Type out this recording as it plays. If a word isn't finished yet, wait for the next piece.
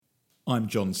I'm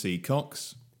John C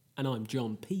Cox. And I'm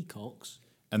John P Cox.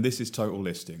 And this is Total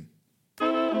Listing.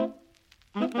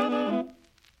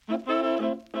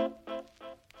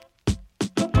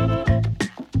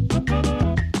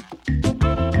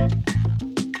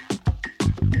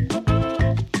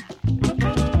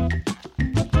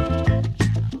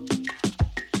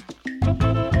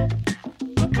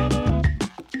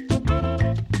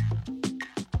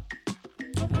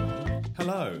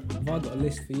 Hello. Have I got a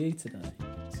list for you today?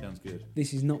 Sounds good.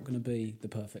 This is not going to be the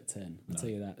perfect 10. I'll tell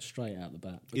you that straight out the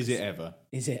bat. Is it ever?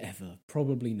 Is it ever?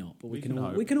 Probably not, but we can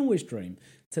hope. always dream.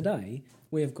 Today,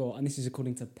 we have got, and this is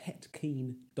according to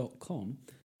petkeen.com,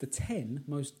 the 10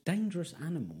 most dangerous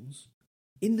animals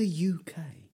in the UK.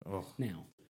 Oh, now,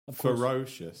 of course,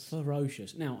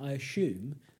 ferocious. Now, I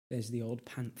assume there's the odd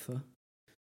panther,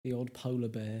 the odd polar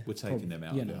bear. We're taking them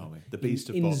out of it, aren't we? The beast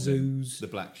of in Bodmin, zoos. the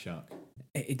black shark.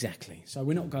 Exactly. So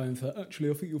we're not going for, actually,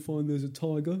 I think you'll find there's a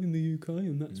tiger in the UK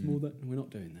and that's more that. We're not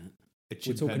doing that. A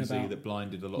chimpanzee that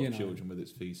blinded a lot of children with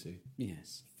its feces.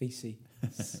 Yes, feces.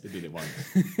 They did it once.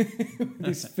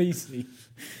 This feces.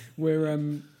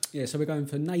 So we're going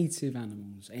for native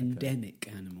animals, endemic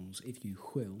animals, if you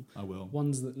will. I will.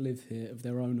 Ones that live here of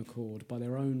their own accord, by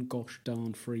their own gosh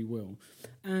darn free will.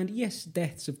 And yes,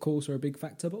 deaths, of course, are a big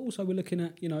factor, but also we're looking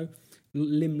at,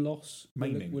 limb loss.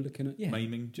 Maiming. We're looking at,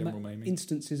 maiming, general maiming.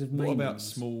 Instances of maiming. What about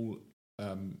small,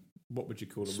 what would you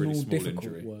call a really small difficult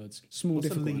injury? Words. Small, What's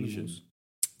difficult a lesion?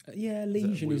 animals.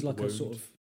 Lesion is like wound? a sort of...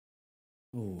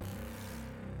 Oh.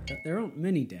 There aren't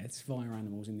many deaths via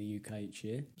animals in the UK each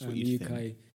year. That's what the you'd UK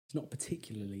think. is not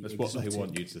particularly That's exotic. what they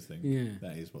want you to think. Yeah.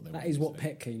 That is what they want That is you what to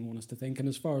think. Petkeen want us to think. And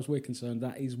as far as we're concerned,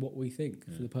 that is what we think,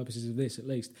 for the purposes of this at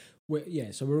least.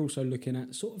 So we're also looking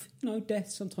at sort of, death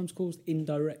sometimes caused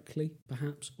indirectly,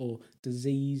 perhaps, or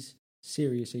disease,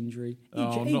 serious injury.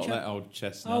 Not that old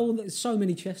chestnut. Oh, there's so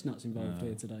many chestnuts involved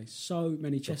here today. So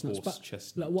many chestnuts. But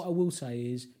chestnut. what I will say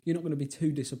is, you're not going to be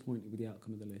too disappointed with the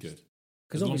outcome of the list. Good.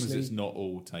 As long as it's not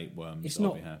all tapeworms,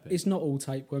 I'll be happy. It's not all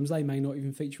tapeworms. They may not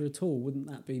even feature at all. Wouldn't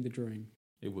that be the dream?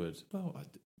 It would. Well,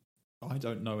 I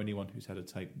don't know anyone who's had a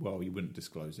tape. Well, you wouldn't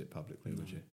disclose it publicly, would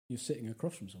you? You're sitting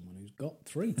across from someone who's got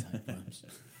 3 tapeworms.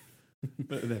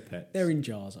 But they're pets. They're in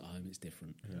jars at home. It's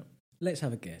different. Yeah. Let's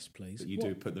have a guess, please. But you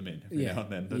do put them in every now and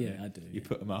then, don't you? Yeah, I do. You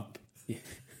put them up. Yeah.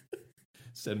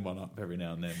 Send one up every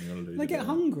now and then. They get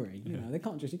hungry. They you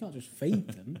can't just feed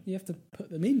them. You have to put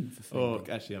them in for food. Oh,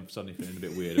 actually, I'm suddenly feeling a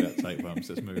bit weird about tapeworms.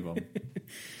 Let's move on.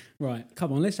 Right,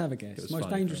 come on, let's have a guess. Most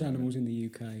funny dangerous animals in the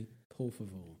UK, por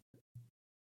favor.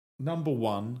 Number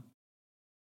 1,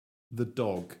 the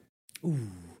dog. Ooh.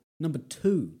 Number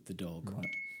 2, the dog. Right.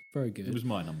 Very good. It was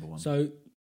my number 1. So,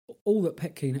 all that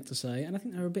Petkeen had to say, and I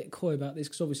think they're a bit coy about this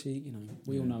because obviously,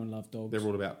 we all know and love dogs. They're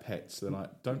all about pets. They're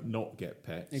like, don't not get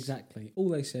pets. Exactly. All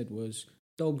they said was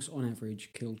dogs on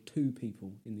average kill 2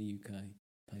 people in the UK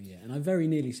per year. And I very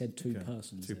nearly said 2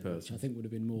 persons. 2 persons. Which I think would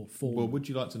have been more 4. Well, would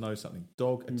you like to know something?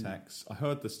 Dog attacks. I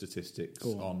heard the statistics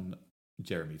on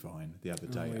Jeremy Vine the other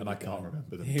day, and I can't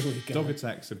remember them. Here we go. Dog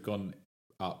attacks have gone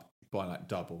up by like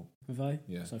double. Have they?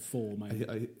 Yeah. So 4 maybe.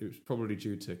 It was probably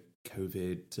due to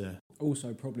COVID.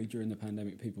 Also, probably during the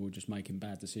pandemic, people were just making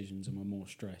bad decisions and were more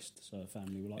stressed. So a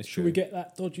family were like, It's should true. we get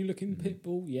that dodgy-looking pit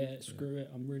bull? Yeah, screw it.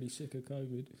 I'm really sick of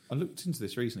COVID. I looked into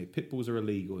this recently. Pit bulls are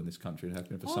illegal in this country and have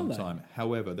been for some they? time.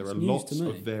 However, there are news lots to me.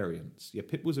 of variants. Yeah,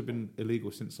 pit bulls have been illegal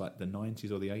since like the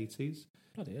 90s or the 80s.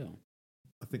 Bloody hell.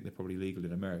 I think they're probably legal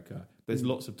in America. There's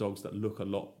lots of dogs that look a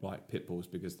lot like pit bulls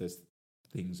because there's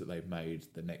things that they've made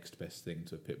the next best thing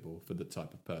to a pit bull for the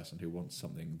type of person who wants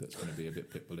something that's going to be a bit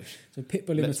pit bullish. So pit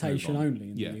bull imitation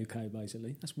only in Yeah. the UK,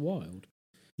 basically. That's wild.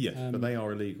 Yeah, but they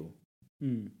are illegal.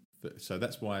 Mm. So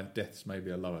that's why deaths maybe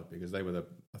are lower because I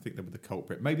think they were the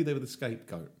culprit. Maybe they were the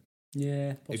scapegoat.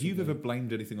 Yeah, possibly. If you've ever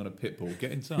blamed anything on a pit bull,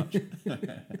 get in touch.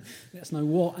 Let's know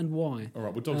what and why. All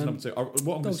right, well, dog's number 2.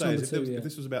 What I'm going to say is if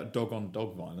this was about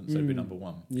dog-on-dog violence, that'd be number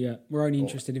 1. Yeah, we're only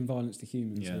interested in violence to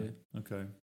humans here. Okay.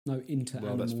 No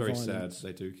inter-animal Well, that's very violence. sad.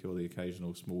 They do kill the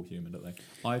occasional small human, don't they?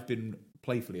 I've been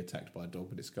playfully attacked by a dog,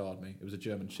 but it scarred me. It was a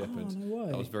German Shepherd Oh, no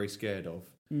way. I was very scared of,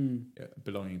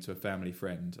 belonging to a family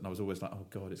friend. And I was always like, oh,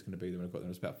 God, it's going to be there when I got there. I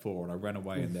was about 4, and I ran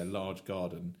away in their large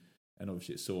garden. And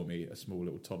obviously it saw me, a small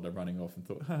little toddler, running off and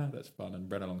thought, that's fun, and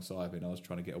ran alongside me. And I was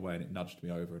trying to get away, and it nudged me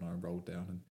over, and I rolled down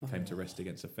and came to rest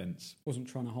against a fence. Wasn't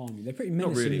trying to harm you. They're pretty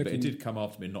menacing. Not really, looking. but it did come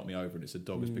after me and knock me over, and it's a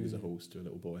dog as big as a horse to a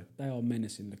little boy. They are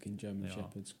menacing looking German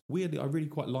Shepherds. Weirdly, I really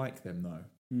quite like them, though.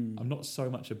 I'm not so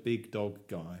much a big dog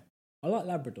guy. I like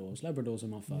Labradors. Labradors are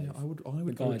my favourite. Yeah, I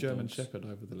would go German Shepherd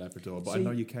over the Labrador, but I know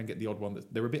you can get the odd one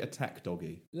they're a bit attack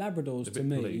doggy. Labradors to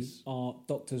me are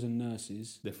doctors and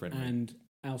nurses. They're friendly. And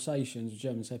Alsatians,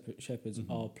 German Shepherds,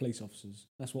 are police officers.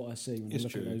 That's what I see when I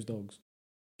look at those dogs.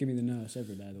 Give me the nurse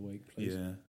every day of the week, please.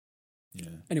 Yeah.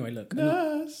 Anyway, look.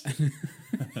 Nurse!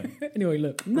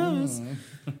 Nurse!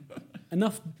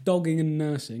 Enough dogging and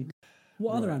nursing.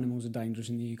 What other animals are dangerous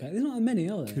in the UK? There's not that many,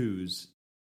 are there? Cows.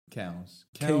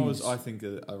 Cows, I think,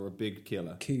 are a big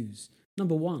killer. Cows.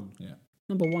 Number one. Yeah.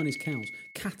 Number one is cows.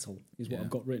 Cattle is what I've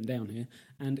got written down here.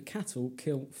 And cattle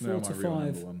kill 4 to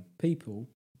 5 people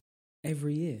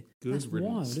every year. That's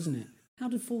wild, isn't it? How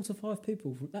did 4 to 5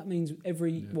 people... That means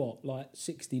every,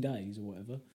 60 days or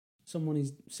whatever. Someone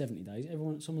is 70 days.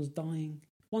 Someone's dying.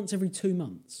 Once every 2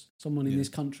 months, someone in this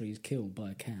country is killed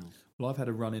by a cow. Well, I've had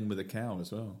a run-in with a cow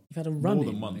as well. You've had a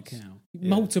run-in with a cow? Yeah.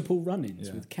 Multiple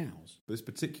run-ins with cows? This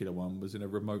particular one was in a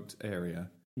remote area,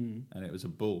 and it was a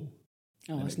bull.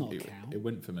 Oh, that's not a cow. It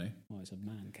went for me. Oh, it's a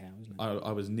man cow, isn't it?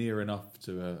 I was near enough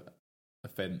to a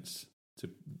fence to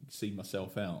see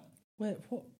myself out.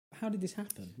 How did this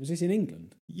happen? Was this in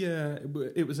England? Yeah,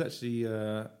 it was actually...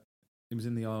 it was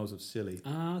in the Isles of Scilly.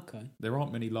 Ah, okay. There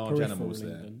aren't many large animals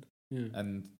there. England. Yeah.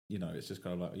 And, it's just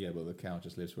kind of like, the cow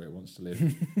just lives where it wants to live.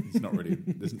 It's not really...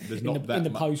 There's not that in the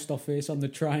much. Post office, on the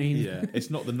train. Yeah, it's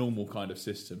not the normal kind of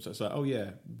system. So it's like,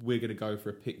 we're going to go for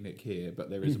a picnic here, but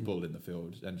there is a bull in the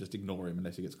field, and just ignore him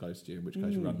unless he gets close to you, in which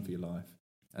case run for your life.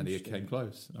 And he came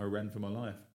close. I ran for my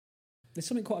life. There's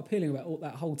something quite appealing about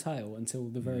that whole tale until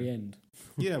the very end.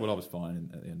 Yeah, well, I was fine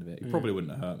at the end of it. He probably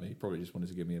wouldn't have hurt me. He probably just wanted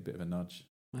to give me a bit of a nudge.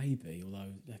 Maybe,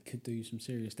 although that could do some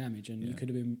serious damage, and you could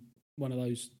have been one of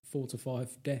those 4 to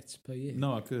 5 deaths per year.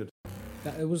 No, I could.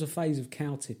 There was a phase of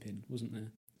cow tipping, wasn't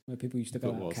there? Where people used to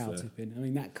go out cow tipping. I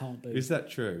mean, that can't be. Is that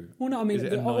true? Well, no, I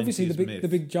mean, obviously the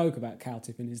big joke about cow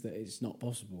tipping is that it's not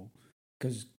possible.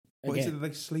 Because, what is it that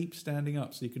they sleep standing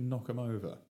up so you can knock them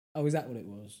over? Oh, is that what it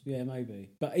was? Yeah, maybe.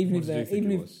 But even if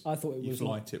I thought it was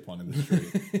fly tip one in the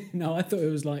street. No, I thought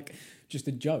it was like just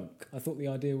a joke. I thought the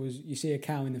idea was you see a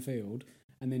cow in the field,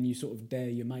 and then you sort of dare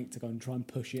your mate to go and try and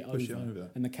push it over,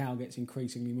 and the cow gets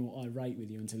increasingly more irate with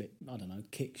you until it, I don't know,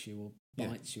 kicks you or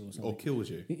bites you or something. Or kills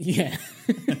you. Yeah.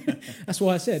 That's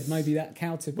why I said maybe that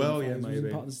cow tipping maybe.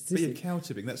 was part of the statistic. But cow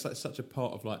tipping, that's like such a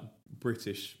part of like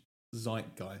British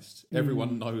zeitgeist.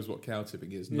 Everyone knows what cow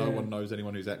tipping is. No one knows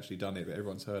anyone who's actually done it, but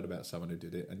everyone's heard about someone who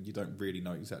did it, and you don't really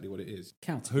know exactly what it is.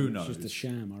 Cow tipping who knows? Is just a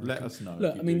sham. I reckon. Let us know.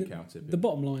 Look, I mean, cow tipping. The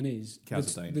bottom line is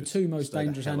the two most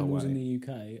dangerous animals away. in the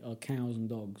UK are cows and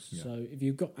dogs. Yeah. So if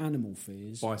you've got animal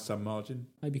fears, by some margin,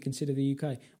 maybe consider the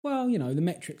UK. Well, the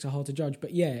metrics are hard to judge, but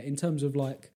in terms of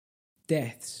like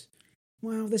deaths.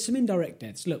 Well, there's some indirect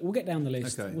deaths. Look, we'll get down the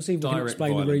list. Okay. We'll see if we can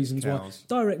explain the reasons why.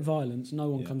 Direct violence, no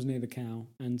one comes near the cow,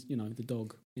 and, the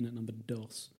dog in at number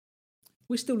dos.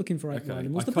 We're still looking for 8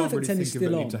 animals. The perfect 10 is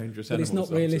still on, but it's not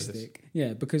realistic.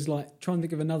 Yeah, because, try and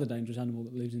think of another dangerous animal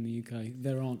that lives in the UK.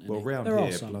 There aren't any. Well, round there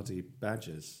here, bloody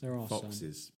badgers. There are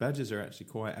foxes. Some. Badgers are actually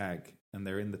quite ag, and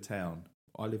they're in the town.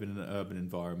 I live in an urban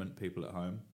environment, people at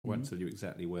home. I won't tell you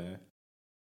exactly where.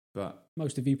 But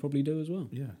most of you probably do as well.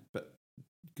 Yeah, but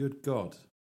good God.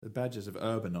 The badgers have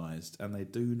urbanised, and they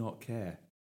do not care.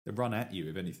 They run at you,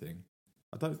 if anything.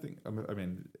 I don't think... I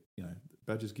mean,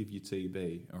 badgers give you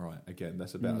TB. All right, again,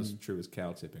 that's about as true as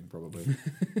cow tipping, probably.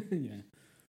 Yeah.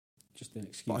 Just an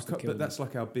excuse to kill But that's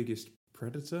like our biggest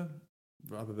predator,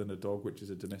 rather than a dog, which is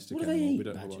a domestic animal. animal. We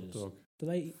don't have a dog. Are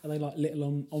they like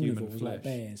little omnivores, like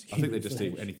bears? I think they just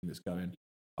eat anything that's going.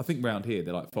 I think round here,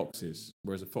 they're like foxes,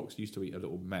 whereas a fox used to eat a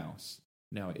little mouse.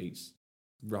 Now it eats...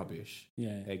 rubbish,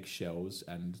 eggshells,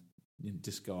 and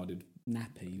discarded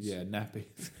nappies. Yeah,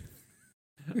 nappies.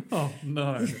 Oh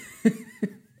no!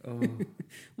 Well,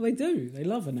 they do. They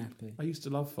love a nappy. I used to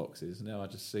love foxes. Now I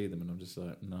just see them and I'm just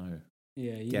like, no.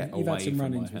 Yeah, you've had some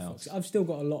run-ins with foxes. I've still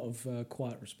got a lot of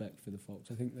quiet respect for the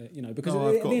fox. I think that because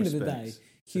at the end of the day,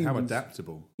 humans, how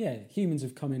adaptable. Yeah, humans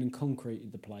have come in and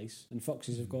concreted the place, and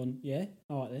foxes have gone. Yeah,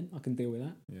 all right then, I can deal with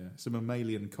that. Yeah, it's a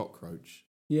mammalian cockroach.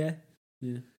 Yeah.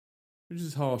 Which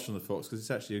is harsh on the fox because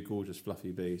it's actually a gorgeous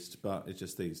fluffy beast, but it's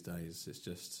just these days, it's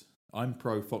just... I'm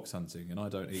pro-fox hunting and I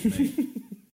don't eat meat.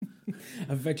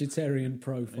 A vegetarian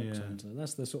pro-fox hunter.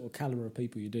 That's the sort of calibre of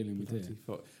people you're dealing with here.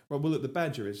 Well, look, the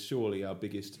badger is surely our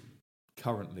biggest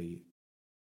currently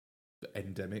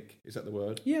endemic. Is that the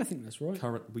word? Yeah, I think that's right.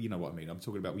 Well, you know what I mean. I'm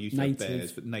talking about, we used to have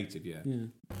bears, but native, yeah.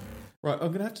 Right, I'm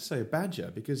going to have to say a badger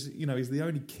because, he's the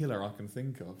only killer I can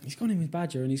think of. He's gone in with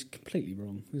badger and he's completely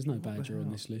wrong. There's no badger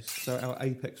on this list. So our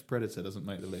apex predator doesn't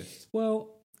make the list?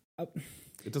 Well...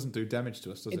 it doesn't do damage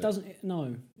to us, does it? It doesn't.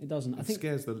 No, it doesn't. I think it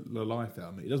scares the life out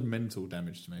of me. It does mental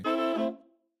damage to me.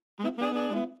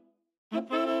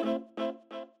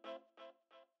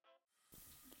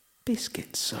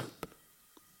 Biscuit soap.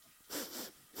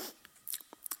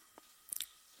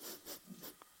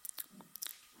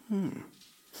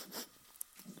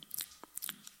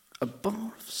 A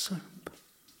bar of soap,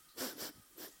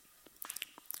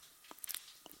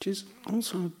 which is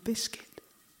also a biscuit.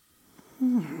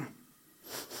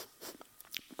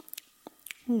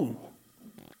 Oh.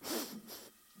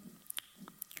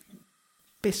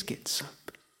 Biscuit soap.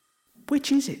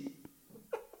 Which is it?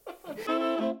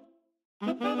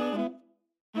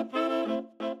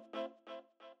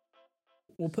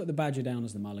 We'll put the badger down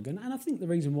as the mulligan, and I think the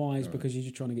reason why is because you're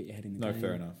just trying to get your head in the game. No,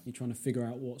 fair enough. You're trying to figure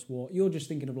out what's what. You're just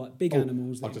thinking of like big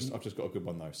animals. I've just got a good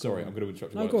one though. Sorry, I'm going to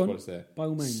interrupt you. No, go on. While it's there. By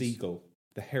all means. Seagull,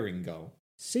 the herring gull.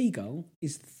 Seagull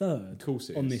is third Of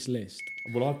course it on is. this list.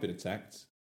 Well, I've been attacked.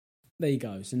 There you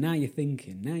go. So now you're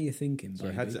thinking. So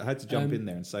I had to jump in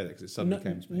there and say that because it suddenly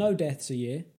came to me. No deaths a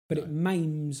year, but it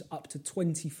maims up to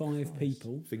 25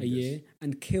 people a year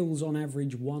and kills on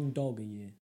average one dog a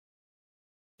year.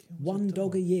 One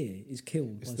dog a year is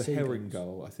killed It's by the seagulls. herring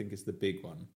gull, I think, is the big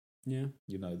one. Yeah.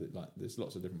 You know, that like there's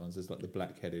lots of different ones. There's like the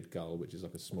black-headed gull, which is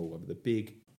like a small one. But the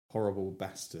big, horrible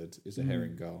bastard is a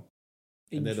herring gull.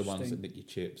 And they're the ones that nick your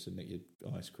chips and nick your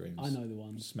ice creams. I know the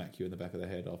ones. Smack you in the back of the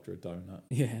head after a donut.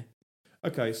 Yeah.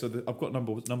 Okay, so I've got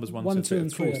numbers one, One, two, two,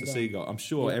 and of course, three the seagull. I'm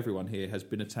sure everyone here has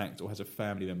been attacked or has a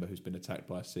family member who's been attacked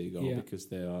by a seagull because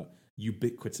they are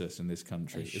ubiquitous in this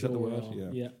country. Is that the word?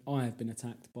 Yeah, I have been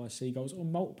attacked by seagulls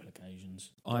on multiple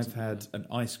occasions. I've had an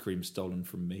ice cream stolen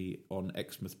from me on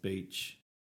Exmouth Beach,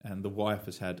 and the wife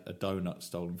has had a donut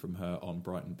stolen from her on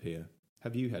Brighton Pier.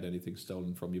 Have you had anything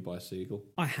stolen from you by a seagull?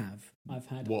 I have. I've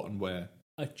had what and where?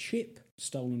 A chip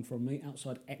stolen from me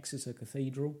outside Exeter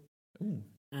Cathedral. Ooh.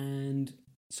 And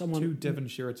someone... Two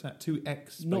Devonshire attacks, two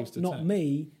X-based attacks. Not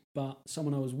me, but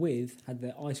someone I was with had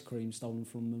their ice cream stolen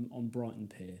from them on Brighton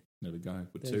Pier. There we go.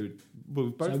 Both so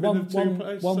places.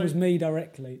 One was me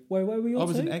directly. Where were you? I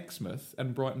was in Exmouth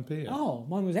and Brighton Pier. Oh,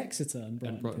 mine was Exeter and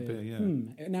Brighton Pier.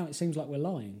 Yeah. Now it seems like we're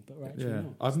lying, but we're actually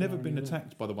not. I've never been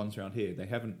attacked by the ones around here. They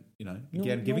haven't,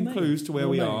 again, giving clues to where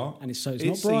we are. And it's not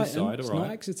Brighton. Seaside, it's not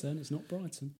Exeter. And it's not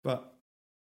Brighton. But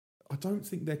I don't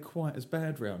think they're quite as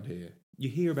bad round here. You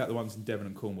hear about the ones in Devon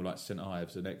and Cornwall, like St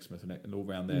Ives and Exmouth and all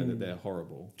around there, that they're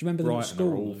horrible. Do you remember Brighton the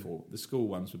school? Are awful. The school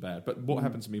ones were bad. But what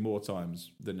happened to me more times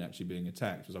than actually being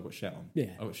attacked was I got shat on. Yeah.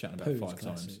 I got shat on about 5 classic,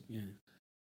 times.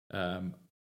 Yeah.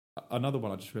 Another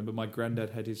one I just remember, my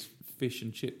granddad had his fish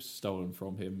and chips stolen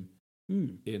from him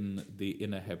in the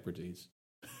Inner Hebrides.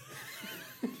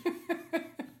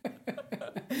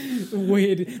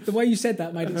 Weird. The way you said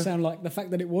that made it sound like the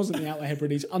fact that it wasn't the Outer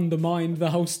Hebrides undermined the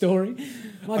whole story.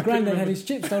 My granddad had his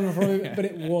chips stolen from him, but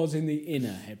it was in the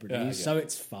Inner Hebrides, so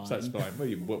it's fine. So that's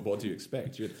fine. Well, what do you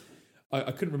expect?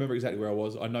 I couldn't remember exactly where I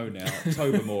was. I know now.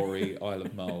 Tobermory, Isle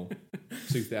of Mull,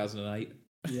 2008.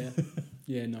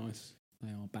 Yeah, nice. They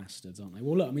are bastards, aren't they?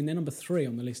 Well, look, I mean, they're number 3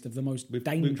 on the list of the most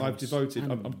dangerous I've devoted...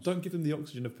 animals. don't give them the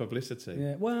oxygen of publicity.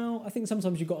 Yeah, well, I think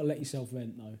sometimes you've got to let yourself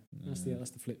vent, though.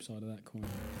 That's the flip side of that coin.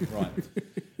 Right.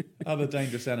 Other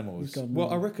dangerous animals.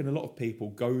 Well, I reckon a lot of people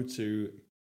go to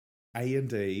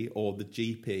A&E or the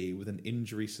GP with an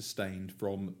injury sustained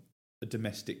from a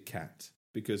domestic cat.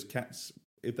 Because cats,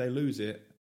 if they lose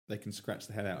it, they can scratch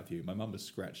the hell out of you. My mum was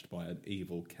scratched by an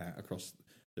evil cat across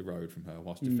the road from her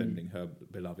whilst defending her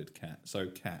beloved cat. So,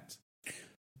 cat.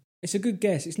 It's a good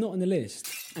guess. It's not on the list.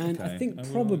 And I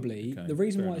think probably the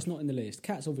reason why it's not in the list,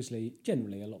 cats obviously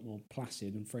generally a lot more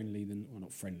placid and friendly than, well,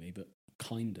 not friendly, but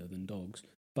kinder than dogs.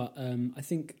 But I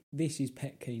think this is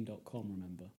petkeen.com,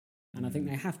 remember? And I think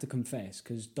they have to confess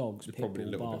because dogs,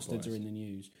 pitbull, bastards are in the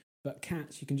news. But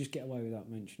cats, you can just get away without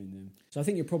mentioning them. So I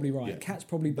think you're probably right. Yeah. Cats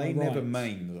probably by They never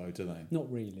maim, though, do they?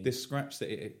 Not really. This scratch that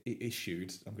it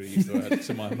issued, I'm going to use the word,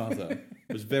 to my mother,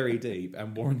 was very deep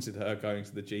and warranted her going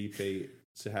to the GP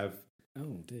to have...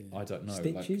 Oh, dear. I don't know.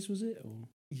 Stitches, was it? Or?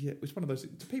 Yeah, it was one of those...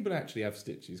 Do people actually have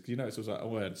stitches? Because, it's always like,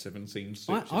 I had 17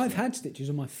 stitches. I've had stitches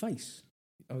on my face.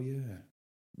 Oh, yeah.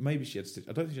 Maybe she had stitches.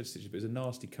 I don't think she had stitches, but it was a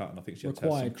nasty cut, and I think she had to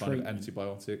have some kind of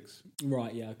antibiotics.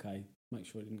 Right, yeah, okay. Make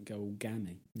sure it didn't go all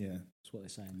gammy. Yeah. That's what they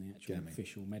say in the actual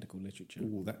official medical literature.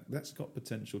 Oh, that's got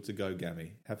potential to go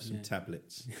gammy. Have some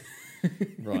tablets.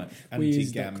 Right.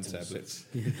 Anti-gam tablets.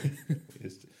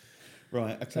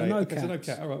 Right, okay. So no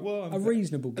cat. All right, well, a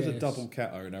reasonable guess. As a double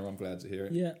cat owner, I'm glad to hear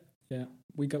it. Yeah.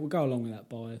 We'll go along with that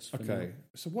bias. Okay,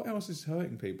 so what else is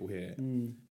hurting people here?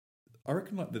 I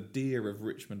reckon like the deer of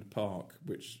Richmond Park,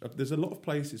 which there's a lot of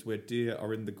places where deer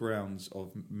are in the grounds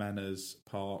of manors,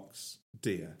 parks.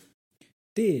 Deer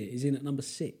is in at number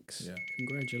 6. Yeah,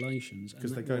 congratulations.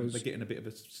 Because they get in a bit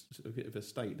of a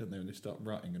state, don't they, when they start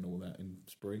rutting and all that in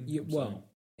spring. Yeah,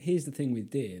 here's the thing with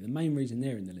deer. The main reason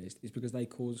they're in the list is because they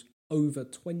cause over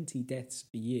 20 deaths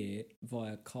a year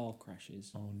via car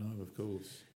crashes. Oh no, of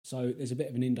course. So there's a bit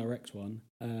of an indirect one.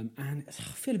 And I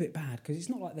feel a bit bad because it's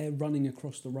not like they're running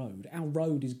across the road. Our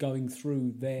road is going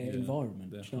through their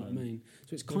environment. Do you know what I mean?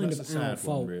 So it's kind of our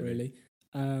fault, really.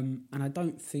 And I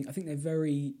think they're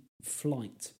very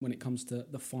flight when it comes to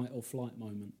the fight or flight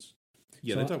moments.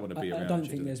 Yeah, so they don't want to be around. I don't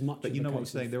think there's much. But you know what I'm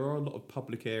saying? There are a lot of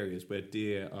public areas where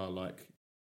deer are like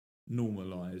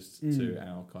normalised to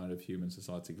our kind of human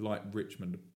society, like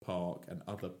Richmond Park and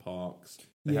other parks.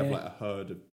 They have like a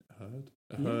herd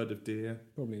of deer,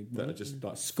 probably that are just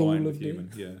like school fine of with deer.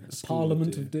 human. Yeah, a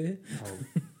parliament of deer.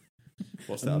 Oh.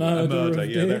 What's that? A murder of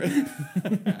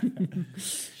deer.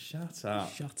 Shut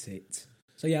up. Shut it.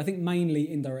 So yeah, I think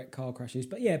mainly indirect car crashes,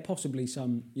 but yeah, possibly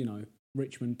some,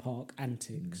 Richmond Park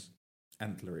antics.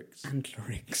 Antlerix.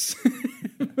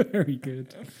 Very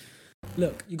good.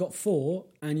 Look, you got 4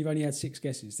 and you've only had 6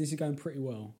 guesses. This is going pretty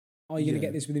well. Are you going to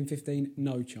get this within 15?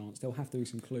 No chance. There'll have to be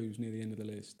some clues near the end of the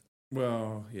list.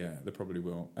 Well, yeah, they probably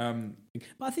will. But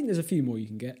I think there's a few more you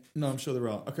can get. No, I'm sure there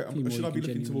are. Okay, should I be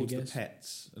looking towards the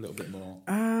pets a little bit more?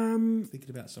 Thinking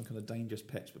about some kind of dangerous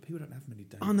pets, but people don't have many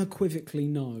dangerous. Unequivocally,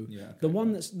 no. Yeah, okay, the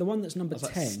one that's number 10.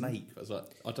 Like snake. I was like,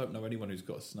 I don't know anyone who's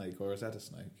got a snake or has had a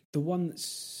snake. The one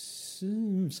that's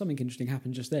something interesting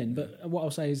happened just then. But what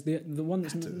I'll say is the one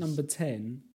that's number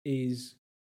 10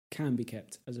 can be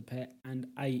kept as a pet, and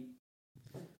 8.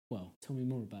 Well, tell me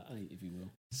more about 8, if you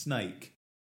will. Snake.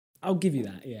 I'll give you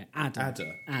that, yeah. Adder.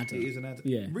 It is an adder?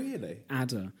 Yeah. Really?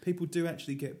 Adder. People do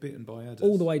actually get bitten by adders.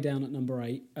 All the way down at number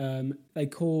 8. They've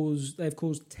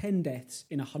caused 10 deaths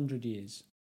in 100 years.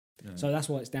 Yeah. So that's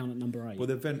why it's down at number 8. Well,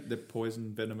 they're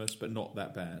poison, venomous, but not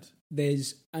that bad.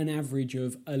 There's an average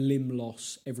of a limb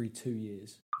loss every 2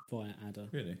 years via adder.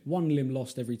 Really? 1 limb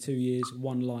lost every 2 years,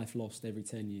 1 life lost every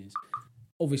 10 years.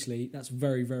 Obviously, that's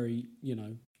very, very,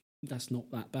 that's not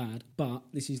that bad, but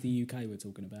this is the UK we're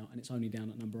talking about, and it's only down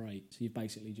at number 8. So you've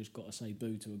basically just got to say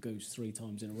boo to a goose 3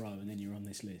 times in a row, and then you're on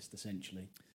this list, essentially.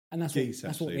 And that's geese,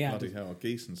 that's what the bloody hell,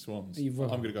 geese and swans. I'm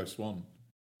going to go swan.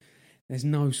 There's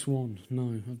no swan.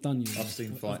 No, I've done you. I've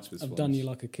seen fights with swans. I've done you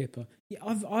like a kipper. Yeah,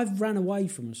 I've ran away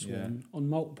from a swan on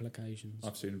multiple occasions.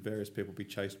 I've seen various people be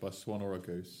chased by a swan or a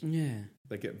goose. Yeah.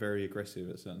 They get very aggressive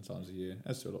at certain times of year,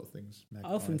 as to a lot of things.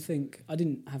 Magpies. I often think I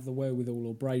didn't have the wherewithal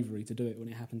or bravery to do it when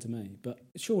it happened to me, but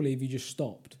surely if you just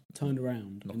stopped, turned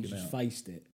around and just faced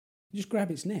it, you just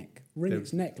grab its neck, wring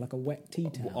its neck like a wet tea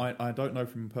towel. I don't know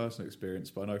from personal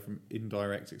experience, but I know from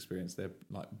indirect experience they're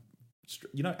like...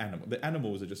 the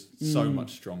animals are just so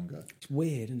much stronger. It's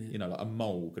weird, isn't it? Like a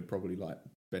mole could probably like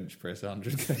bench press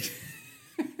 100 kg.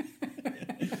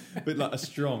 But like a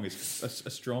swan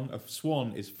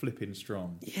is flipping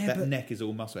strong. Yeah, that neck is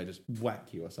all muscle. They just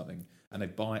whack you or something, and they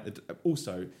bite.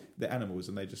 Also, they're animals,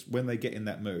 and they just when they get in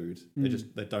that mood,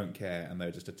 they don't care, and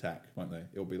they just attack, won't they?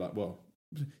 It'll be like, well,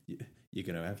 you're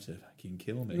going to have to fucking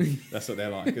kill me. That's what they're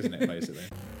like, isn't it? Basically.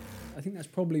 I think that's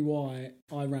probably why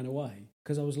I ran away,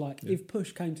 because I was like, if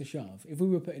push came to shove, if we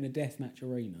were put in a deathmatch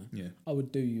arena, I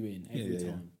would do you in every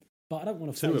time. But I don't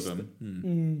want to face 2 of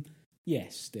them.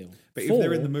 Yes, still. But 4, if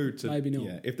they're in the mood to, maybe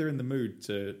not. If they're in the mood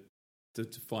to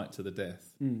fight to the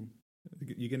death,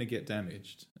 you're going to get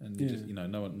damaged, and you just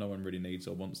no one really needs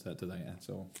or wants that today at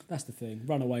all. That's the thing.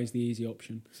 Runaway is the easy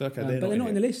option. So but they're not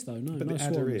in the list though. No, but no the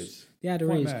adder swans. is. The adder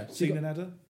quite is. Mad. Seen an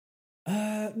adder?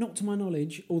 Not to my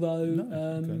knowledge.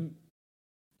 Although okay.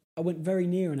 I went very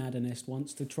near an adder nest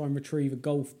once to try and retrieve a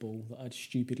golf ball that I'd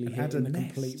stupidly hit in the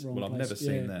complete wrong place. Well, I've never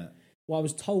seen that. Well, I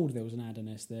was told there was an adder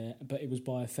nest there, but it was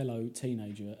by a fellow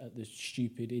teenager at the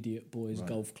stupid idiot boys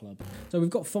golf club. So we've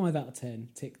got 5 out of 10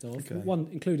 ticked off,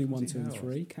 including 1, 2, and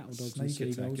 3. Cattle, dogs, and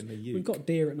seagulls. We've got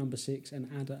deer at number 6 and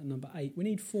adder at number 8. We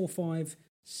need 4, 5,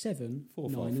 7,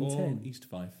 9, and 10. East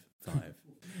 5. Right,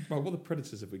 what other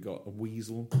predators have we got? A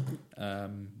weasel.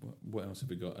 What else have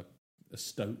we got? A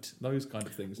stoat. Those kind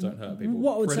of things don't hurt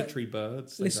people. Predatory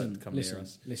birds. They don't come near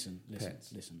us. Listen.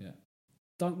 Yeah.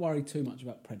 Don't worry too much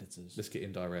about predators. Let's get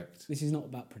indirect. This is not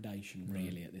about predation,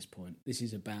 really, at this point. This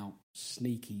is about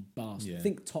sneaky bastards. Yeah.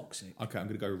 Think toxic. Okay, I'm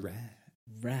going to go rare.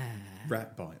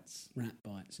 Rat bites.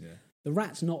 Yeah. The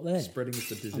rat's not there. Spreading of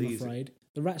the disease. I'm afraid.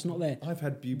 The rat's not there.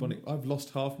 I've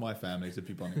lost half my family to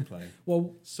bubonic plague.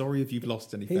 Well, sorry if you've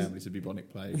lost any families to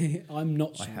bubonic plague. I'm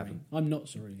not sorry. I haven't. I'm not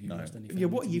sorry if you've lost any families. Yeah,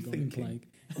 what are you thinking? Plague.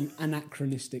 You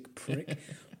anachronistic prick.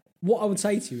 What I would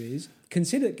say to you is,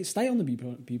 stay on the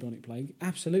bubonic plague,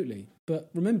 absolutely. But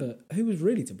remember, who was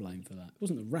really to blame for that? It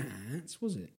wasn't the rats,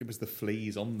 was it? It was the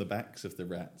fleas on the backs of the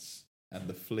rats. And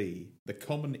the flea, the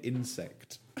common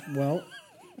insect. Well,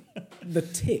 the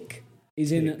tick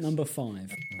is in at number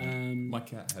 5.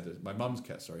 My mum's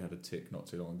cat, had a tick not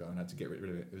too long ago and had to get rid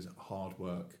of it. It was hard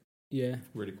work. Yeah.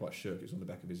 Really quite shook. It's on the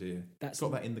back of his ear. That's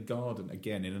got that in the garden,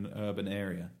 again, in an urban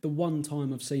area. The one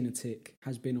time I've seen a tick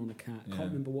has been on a cat. I can't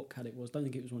remember what cat it was. Don't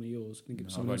think it was one of yours. I think it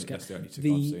was someone else's cat. That's the only tick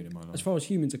I've seen in my life. As far as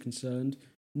humans are concerned,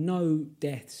 no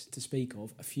deaths to speak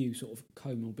of, a few sort of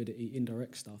comorbidity,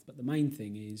 indirect stuff, but the main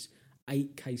thing is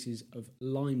 8 cases of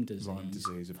Lyme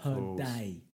disease per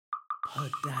day. Per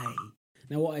day.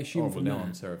 Now, what I assume from now that,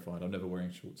 I'm terrified. I'm never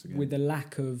wearing shorts again. with the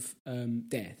lack of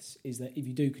deaths, is that if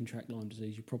you do contract Lyme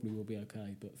disease, you probably will be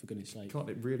okay. But for goodness' sake, can't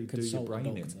it really do your consult a brain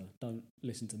doctor. in? Don't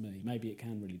listen to me. Maybe it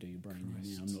can really do your brain in.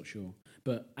 Yeah, I'm not sure.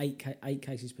 But 8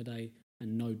 cases per day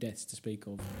and no deaths to speak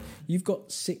of. You've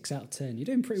got 6 out of 10. You're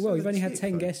doing pretty well. You've only had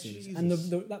 10 guesses. Jesus. And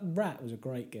that rat was a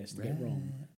great guess to get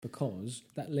wrong because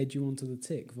that led you onto the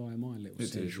tick via my little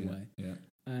segue. Yeah.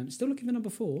 Still looking for number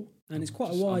 4, and it's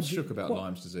quite a wide. I'm shook about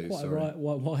Lyme's disease. Quite a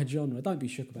wide genre. Don't be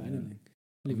shook about anything.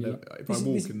 If I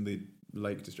walk in the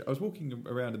Lake District, I was walking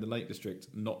around in the Lake District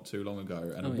not too long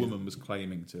ago, and a woman was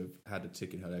claiming to have had a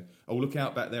tick in her leg. Oh, look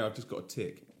out back there! I've just got a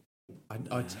tick.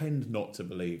 I tend not to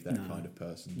believe that kind of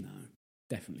person. No,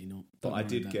 definitely not. But I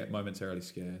did get momentarily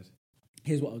scared.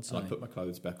 Here's what I would say. I put my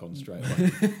clothes back on straight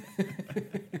away.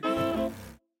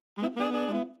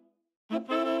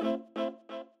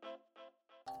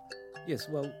 Yes,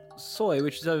 well, soy,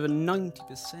 which is over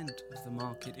 90% of the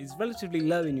market, is relatively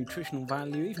low in nutritional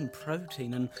value, even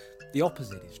protein, and the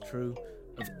opposite is true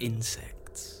of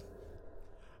insects.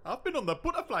 I've been on the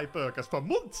butterfly burgers for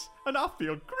months, and I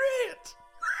feel great!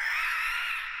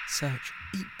 Search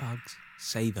Eat Bugs,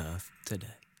 Save Earth today.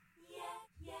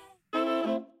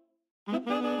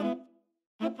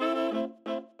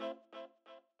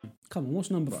 Come on,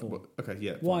 what's number 4? Okay,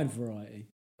 yeah. Wide variety.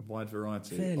 A wide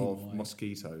variety Fairly of wide.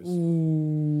 mosquitoes.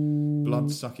 Ooh.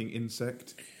 Blood-sucking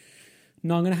insect.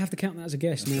 No, I'm going to have to count that as a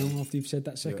guess now after you've said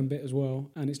that second bit as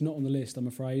well. And it's not on the list, I'm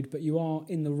afraid. But you are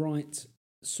in the right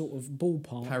sort of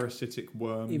ballpark. Parasitic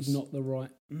worms. If not the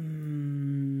right...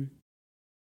 You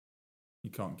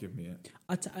can't give me it.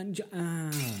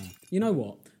 You know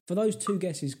what? For those 2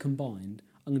 guesses combined,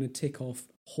 I'm going to tick off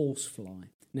horsefly.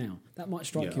 Now, that might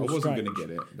strike you as I wasn't strange, going to get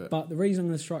it. but the reason I'm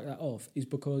going to strike that off is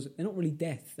because they're not really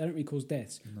death. They don't really cause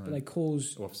deaths, but they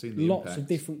cause lots of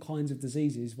different kinds of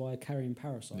diseases via carrying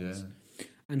parasites. Yeah.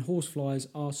 And horseflies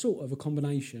are sort of a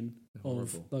combination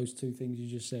of those 2 things you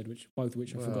just said, both of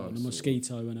which I've forgotten. A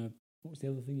mosquito and a... What was the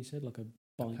other thing you said? Like a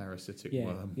bite. Parasitic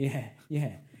worm. Yeah.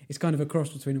 It's kind of a cross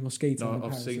between a mosquito and a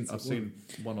I've parasitic seen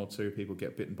 1 or 2 people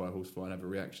get bitten by a horsefly and have a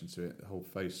reaction to it. The whole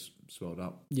face swelled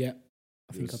up. Yeah.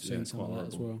 I think I've seen some of that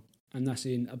as well. And that's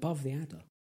in Above the Adder,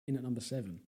 in at number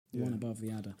 7. The one above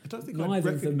the adder. I don't think I'd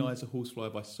recognise a horsefly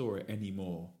if I saw it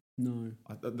anymore. No.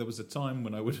 There was a time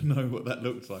when I would know what that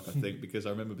looked like, I think, because I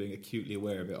remember being acutely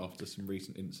aware of it after some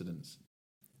recent incidents.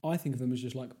 I think of them as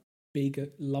just like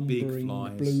big, lumbering,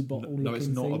 blue bottle No, it's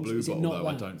not things. a blue bottle, though,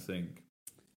 I don't think.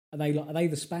 Are they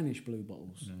the Spanish blue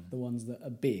bottles? No. The ones that are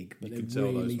big, but you they're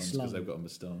really slow? Because they've got a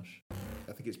moustache.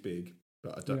 I think it's big,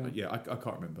 but I don't. I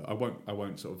can't remember. I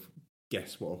won't sort of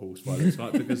guess what a horsefly looks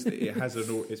like because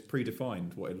it's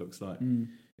predefined what it looks like.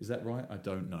 Is that right? I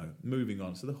don't know. Moving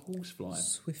on. So the horsefly.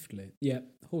 Swiftly. Yeah,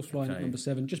 horsefly at number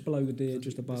 7, just below the deer,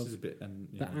 just above. This is a bit,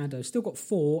 the adder. Still got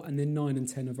 4, and then 9 and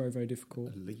 10 are very, very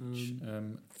difficult. A leech.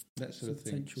 That sort of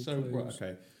thing. So, right,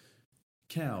 okay.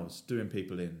 Cows doing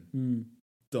people in.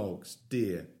 Dogs,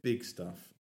 deer, big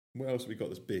stuff. What else have we got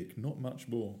that's big? Not much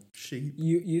more. Sheep.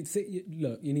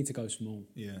 Look, you need to go small.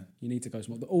 Yeah. You need to go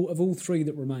small. Of all 3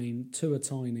 that remain, 2 are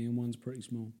tiny and 1's pretty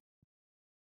small.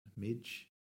 Midge.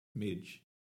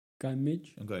 Going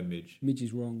midge? I'm going midge. Midge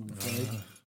is wrong, I'm afraid.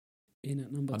 In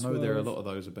at number 12. I know there are a lot of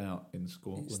those about in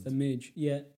Scotland. It's the midge.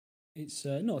 Yeah. It's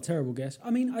not a terrible guess. I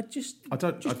mean, I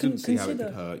didn't see how it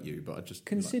could hurt you, but I just...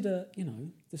 Consider,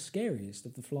 the scariest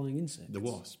of the flying insects. The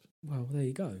wasp. Well, there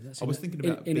you go. I was thinking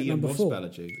about bee and wasp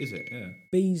allergy. Is it? Yeah.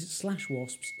 Bees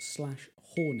 /wasps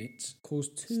 /hornets cause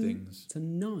 2 Stings. to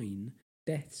 9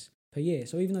 deaths per year.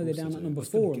 So even though they're down at number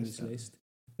 4 on this list,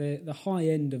 they're the high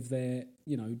end of their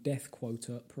death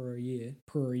quota per year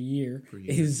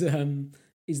is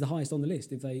the highest on the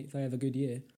list if they have a good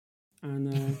year.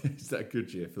 And is that a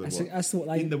good year for the wasp?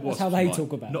 That's how they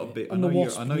talk about not it. Bit. I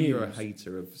know you're a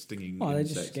hater of stinging insects. They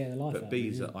just scare the life out of me. But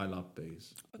bees, I love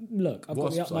bees. Look, I've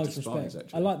got the utmost respect.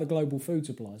 Actually. I like the global food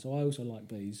supply, so I also like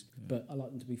bees, but I like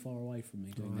them to be far away from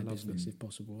me doing their business if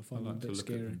possible. I find them a bit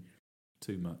scary.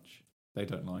 Too much. They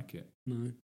don't like it.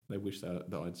 No. They wish that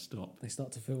I'd stop. They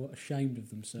start to feel ashamed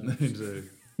of themselves. They do.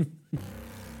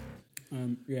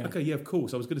 Yeah. Okay, yeah, of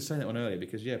course. I was going to say that one earlier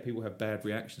because, people have bad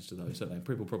reactions to those, don't they?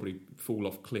 People probably fall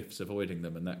off cliffs avoiding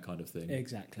them and that kind of thing.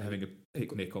 Exactly. Having a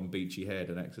picnic on Beachy Head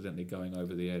and accidentally going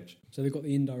over the edge. So they've got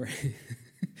the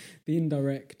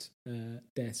indirect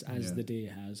deaths as the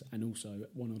deer has, and also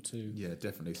one or two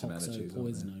definitely some allergies,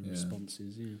 poisono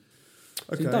responses. Yeah.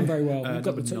 Okay. So you've done very well. You've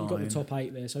got number you've got the 9. top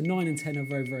 8 there. So 9 and 10 are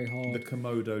very, very hard. The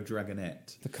Komodo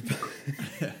dragonette.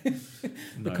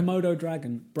 The Komodo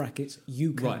dragon, brackets,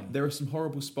 UK. Right, there are some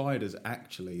horrible spiders,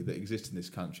 actually, that exist in this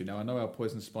country. Now, I know our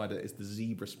poison spider is the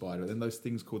zebra spider, then those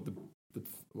things called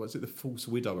the false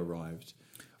widow arrived.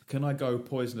 Can I go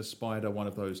poisonous spider, one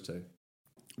of those two?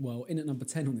 Well, in at number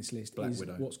 10 on this list is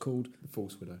widow. what's called The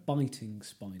false widow. biting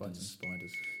spiders. Biting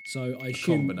spiders. So I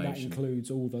assume that combination.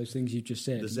 includes all those things you just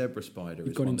said. The zebra spider You've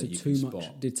is gone one into that you too can much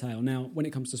spot. detail. Now, when it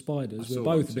comes to spiders, I we're saw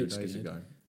both one a bit 2 days scared.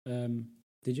 ago.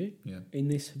 Did you? Yeah. In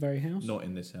this very house? Not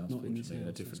in this house, Not in this fortunately, in a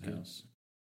house, different that's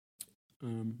good.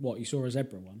 house. What, you saw a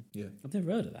zebra one? Yeah. I've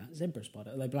never heard of that. Zebra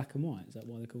spider. Are they black and white? Is that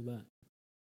why they're called that?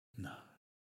 No.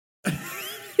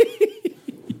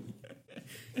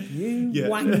 You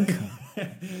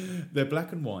wanker. They're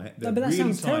black and white. They're No, but that really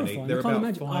sounds tiny. terrifying. They're I can't about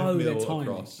imagine. 5 they're mil tiny.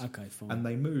 across. Okay, fine. And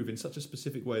they move in such a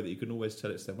specific way that you can always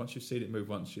tell it's there. Once you've seen it move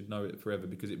once, you'd know it forever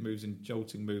because it moves in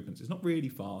jolting movements. It's not really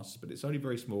fast, but it's only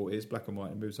very small. It is black and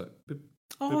white and moves like... boop,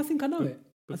 Oh, I think I know it.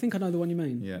 I think I know the one you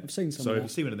mean. Yeah. I've seen some So of if you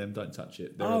that. see one of them, don't touch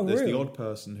it. Oh, There's really? the odd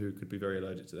person who could be very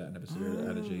allergic to that and have a severe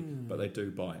allergy, but they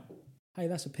do bite. Hey,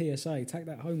 that's a PSA. Take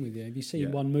that home with you. If you see Yeah.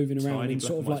 one moving around Tiny in black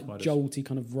sort and of white like spiders. jolty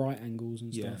kind of right angles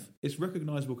and Yeah, stuff. it's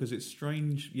recognisable because it's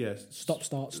strange. Yes, Stop,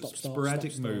 start,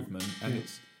 sporadic stop, start. movement, and Yeah.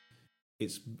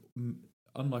 it's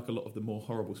unlike a lot of the more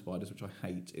horrible spiders, which I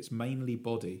hate. It's mainly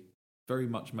body, very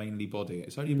much mainly body.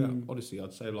 It's only about, honestly,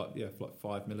 I'd say like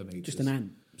 5 millimeters. Just an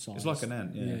ant size. It's like an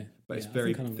ant, yeah. But it's I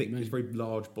very think I know what thick. you mean. It's very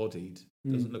large bodied.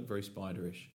 Doesn't look very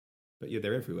spiderish. But yeah,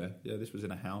 they're everywhere. Yeah, this was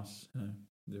in a house. You know,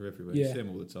 they're everywhere. You see them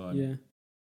all the time. Yeah.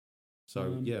 So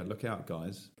look out,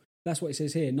 guys. That's what it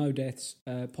says here. No deaths,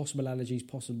 possible allergies,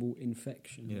 possible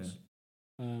infections. Yeah.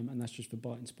 And that's just for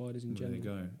biting spiders in There general. you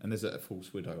go. And there's a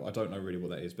false widow. I don't know really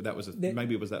what that is, but that was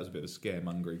maybe that was a bit of a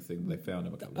scaremongering thing. They found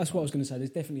them a couple of That's what I was times. going to say. There's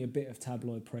definitely a bit of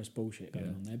tabloid press bullshit going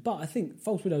on there. But I think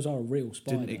false widows are a real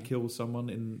spider. Didn't it kill someone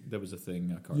in... There was a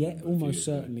thing, I can't Yeah, remember. almost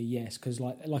certainly, yes. Because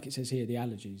like it says here, the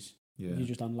allergies. Yeah. If you're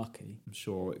just unlucky. I'm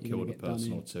sure it You're killed a gonna get done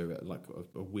person in. or two at like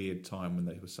a weird time when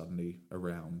they were suddenly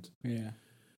around. Yeah.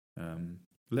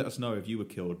 Let us know if you were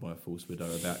killed by a false widow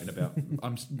in about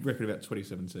I'm reckoning about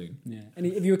 2017. Yeah. And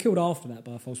if you were killed after that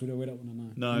by a false widow, we don't want to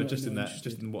know. No, We're not- just we're in not that, interested.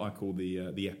 just in what I call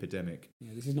the epidemic.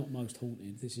 Yeah, this is not most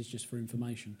haunted. This is just for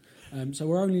information. So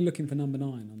we're only looking for number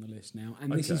 9 on the list now,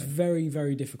 and this is Okay. very,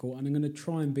 very difficult. And I'm going to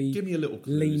try and be Give me a little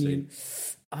clue. lenient.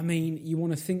 I mean, you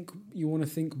want to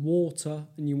think water,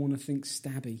 and you want to think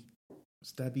stabby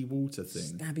water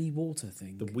thing. Stabby water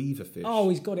thing. The weaver fish. Oh,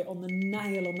 he's got it on the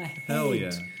nail on the head. Hell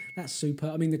yeah. That's super.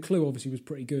 I mean, the clue obviously was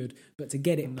pretty good, but to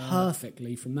get it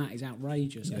perfectly from that is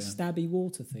outrageous. Yeah. A stabby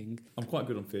water thing. I'm quite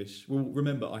good on fish. Well,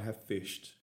 remember, I have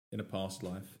fished in a past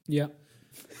life. Yeah.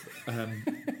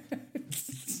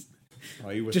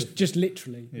 Just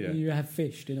literally, Yeah. you have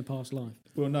fished in a past life.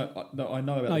 Well, no, I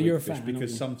know about the you're a weaver fish fan,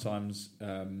 because aren't you? sometimes,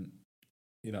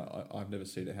 I've never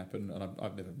seen it happen, and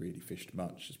I've never really fished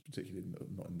much, particularly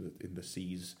not in the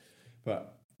seas.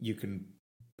 But you can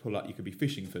pull up. You could be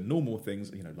fishing for normal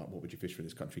things. Like what would you fish for in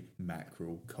this country?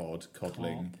 Mackerel, cod,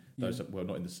 codling. Carp, Those yeah. are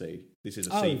not in the sea. This is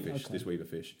a Oh, sea fish. okay. This weaver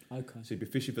fish. Okay. So you'd be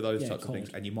fishing for those types of things,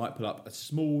 cod. and you might pull up a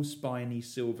small, spiny,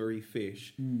 silvery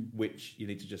fish, which you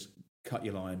need to just cut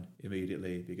your line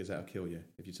immediately because that'll kill you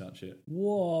if you touch it.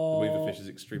 Whoa. The weaver fish is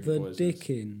extremely The poisonous.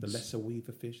 Dickens. The lesser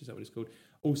weaver fish, is that what it's called?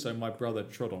 Also, my brother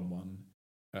trod on one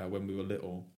when we were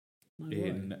little No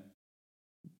in... way.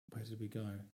 Where did we go?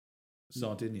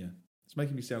 Sardinia. It's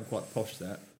making me sound quite posh,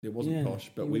 that. It wasn't Yeah. posh,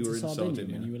 but You we went were to in Sardinia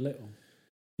Sardinia. when you were little.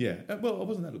 Yeah. Well, I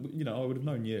wasn't that... I would have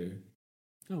known you.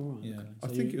 Oh, right. Yeah. Okay. I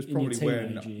So think you- it was in your probably when...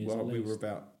 teenage years, Well, at we were least.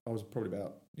 about... I was probably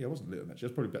about... Yeah, I wasn't little, actually. I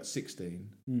was probably about 16.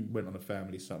 Went on a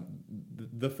family...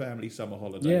 The family summer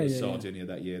holiday was Sardinia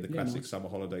that year. The classic nice. summer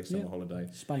holiday.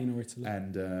 Spain or Italy.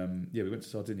 And we went to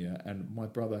Sardinia, and my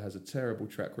brother has a terrible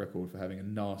track record for having a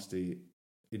nasty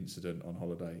incident on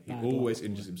holiday. He Bad always luck,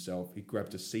 injures himself. He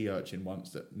grabbed a sea urchin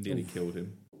once that nearly killed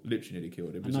him. Literally nearly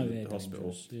killed him. I He was know in they're the hospital.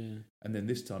 dangerous. Yeah. And then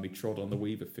this time he trod on the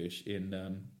weaver fish in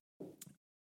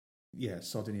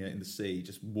Sardinia in the sea,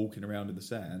 just walking around in the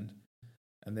sand.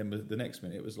 And then the next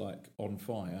minute it was like on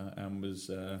fire and was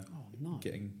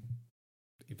getting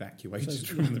evacuated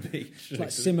So from the beach. It's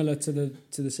like similar to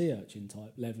the sea urchin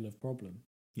type level of problem.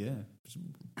 Yeah,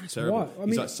 That's terrible. right. I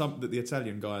He's mean, like the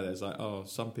Italian guy there's like, oh,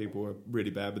 some people are really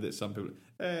bad with it. Some people,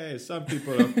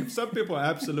 some people are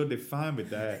absolutely fine with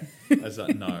that. I was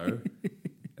like, no.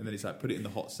 And then he's like, put it in the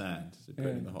hot sand. So put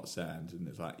it in the hot sand, and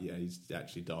it's like, yeah, he's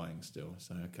actually dying still.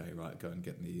 So okay, right, go and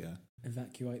get the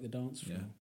evacuate the dance floor.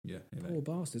 Yeah. Poor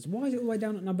bastards. Why is it all the way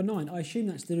down at number 9? I assume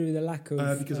that's to do with the lack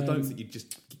of because I don't think you'd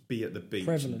just be at the beach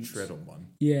prevalence. and tread on one.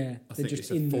 Yeah, I they're think just it's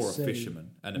in the for a sea.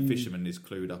 fisherman, and a fisherman is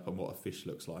clued up on what a fish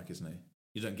looks like, isn't he?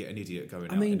 You don't get an idiot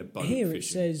going out in a boat here fishing.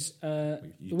 it says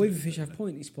the weaverfish have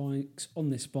pointy spikes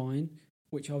on their spine,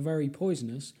 which are very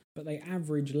poisonous, but they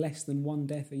average less than one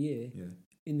death a year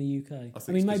in the UK. I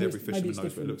think because every fisherman knows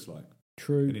what it looks like.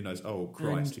 True. And he knows, oh,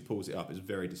 Christ, he pulls it up. It's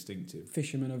very distinctive.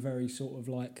 Fishermen are very sort of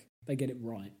like, they get it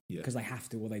right because they have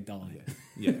to or they die.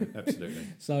 Yeah, absolutely.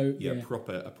 So, a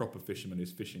proper fisherman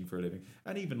who's fishing for a living.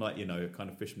 And even like, a kind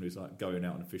of fisherman who's like going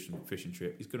out on a fishing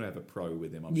trip, he's going to have a pro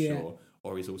with him, I'm sure.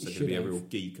 Or he's also going to be a real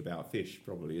geek about fish,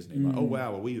 probably, isn't he? Like, oh,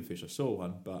 wow, a weaverfish, I saw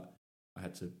one, but I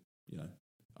had to,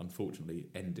 unfortunately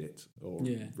end it or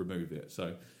remove it.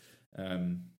 So,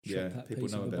 people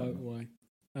know about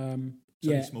them.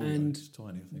 Small, and it's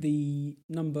tiny, I think. The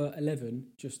number 11,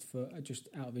 just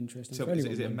out of interest. So is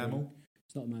it a mammal?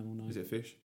 It's not a mammal, no. Is it a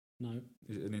fish? No.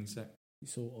 Is it an insect?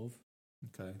 Sort of.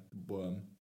 Okay, worm.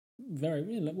 Very,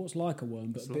 what's like a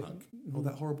worm, but slug.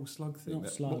 That horrible slug thing.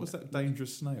 Not slug. What was that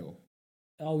dangerous snail?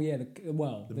 Oh yeah,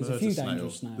 there's a few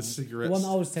dangerous snails. The cigarette. The one that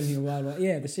I was telling you about,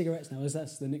 the cigarette snail.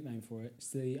 That's the nickname for it.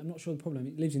 I'm not sure the problem.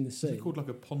 It lives in the sea. Is it called like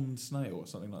a pond snail or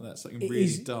something like that? Something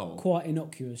really dull. Quite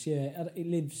innocuous. Yeah, it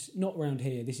lives not around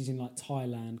here. This is in like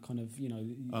Thailand, kind of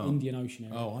Indian Ocean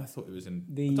area. Oh, I thought it was in.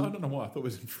 I don't know why. I thought it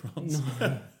was in France.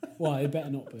 No, well, it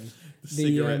better not be. The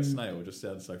cigarette snail just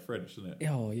sounds so French, doesn't it?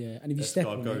 Oh yeah, and if you step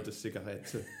on it, go to cigarette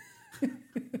too.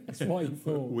 That's why you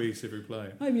thought. Oui, s'il vous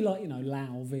plaît. Maybe like,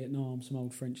 Laos, Vietnam, some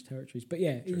old French territories. But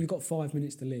yeah, you've got 5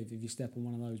 minutes to live if you step on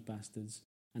one of those bastards.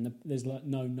 And there's like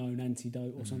no known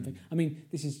antidote or something. I mean,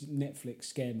 this is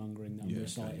Netflix scaremongering that we're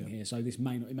citing here, so it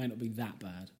may not be that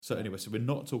bad. So anyway, so we're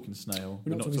not talking snail,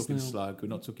 we're not talking slug, we're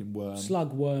not talking worm.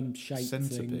 Slug, worm shape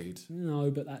centipede. Thing.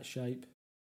 No, but that shape.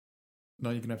 No,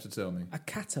 you're going to have to tell me. A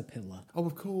caterpillar. Oh,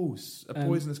 of course. A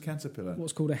poisonous caterpillar.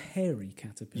 What's called a hairy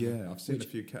caterpillar. Yeah, I've seen a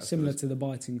few caterpillars. Similar to the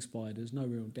biting spiders. No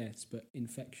real deaths, but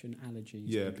infection, allergies.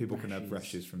 Yeah, people can have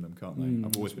rashes from them, can't they?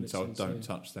 I've always been told, don't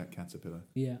touch that caterpillar.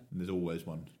 Yeah. And there's always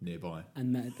one nearby.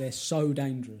 And they're so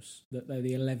dangerous that they're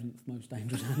the 11th most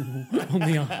dangerous animal on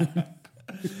the island.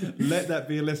 Let that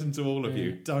be a lesson to all of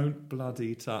you. Don't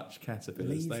bloody touch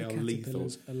caterpillars. They are lethal.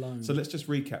 Alone. So let's just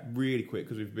recap really quick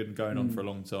because we've been going on for a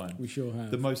long time. We sure have.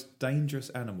 The most dangerous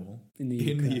animal in the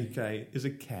UK is a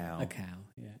cow. A cow,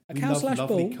 yeah. A cow slash bull.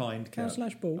 Lovely, kind cow. Cow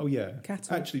slash bull. Oh, yeah.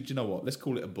 Cattle. Actually, do you know what? Let's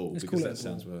call it a bull because that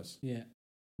sounds worse. Yeah.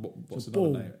 What's another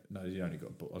name? No, you only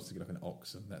got a bull. I was thinking like an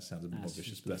oxen. That sounds a bit more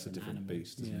vicious, but that's a different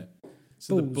beast, isn't it?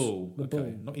 So the bull.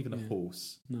 Okay, not even a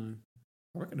horse. No.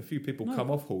 I reckon a few people come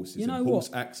off horses in what? horse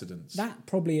accidents. That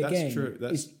probably, again, true.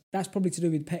 That's probably to do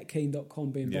with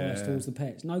petkeen.com being biased towards the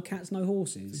pets. No cats, no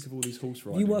horses. Think of all these horse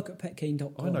riding. You work at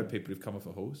petkeen.com. I know people who've come off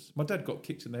a horse. My dad got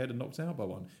kicked in the head and knocked out by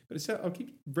one. But I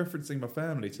keep referencing my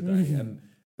family today, and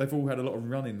they've all had a lot of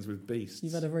run-ins with beasts.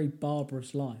 You've had a very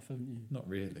barbarous life, haven't you? Not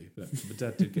really, but my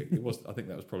dad did get. I think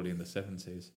that was probably in the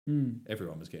 70s.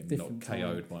 Everyone was getting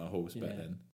KO'd by a horse back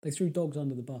then. They threw dogs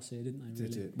under the bus here, didn't they?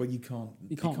 Really? Did it? Well, you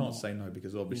can't say no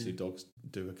because obviously dogs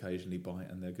do occasionally bite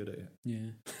and they're good at it.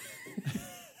 Yeah.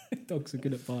 Dogs are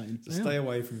good at biting. So stay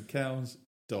away from cows,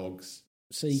 dogs,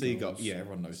 seagulls. Yeah,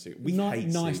 everyone knows seagulls. We hate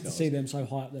nice seagulls. To see them so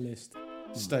high up the list.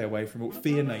 Stay away from all.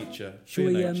 Fear nature. Fear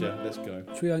nature. Let's go.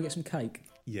 Should we go and get some cake?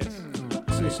 Yes.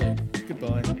 Right, see you soon.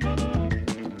 Goodbye.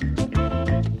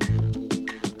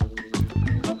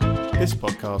 This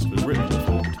podcast was written and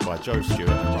performed by Joe Stewart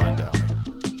and Ryan Downey.